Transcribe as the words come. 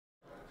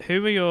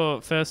Who were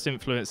your first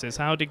influences?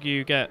 How did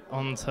you get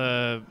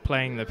onto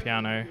playing the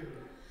piano?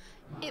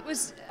 It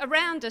was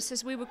around us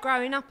as we were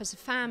growing up as a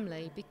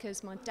family,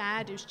 because my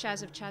dad, who's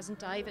Chaz of Chaz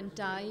and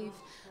Dave,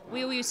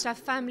 we all used to have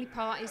family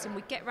parties and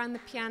we'd get around the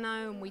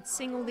piano and we'd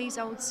sing all these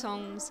old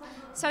songs.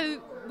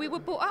 So we were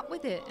brought up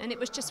with it, and it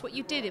was just what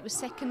you did. It was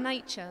second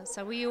nature.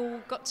 So we all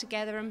got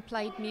together and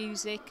played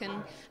music,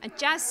 and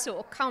jazz sort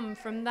of come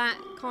from that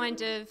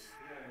kind of,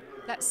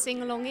 that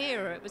sing-along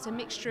era. It was a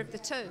mixture of the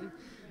two.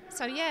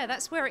 So yeah,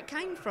 that's where it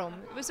came from.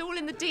 It was all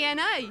in the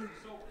DNA.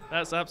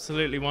 That's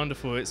absolutely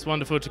wonderful. It's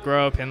wonderful to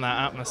grow up in that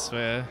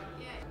atmosphere.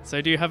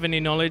 So do you have any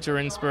knowledge or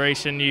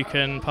inspiration you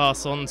can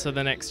pass on to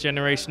the next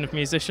generation of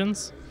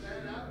musicians?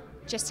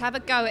 Just have a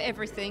go at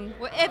everything,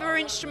 whatever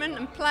instrument,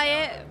 and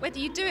play it. Whether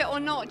you do it or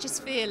not,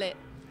 just feel it.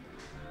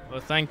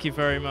 Well, thank you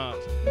very much.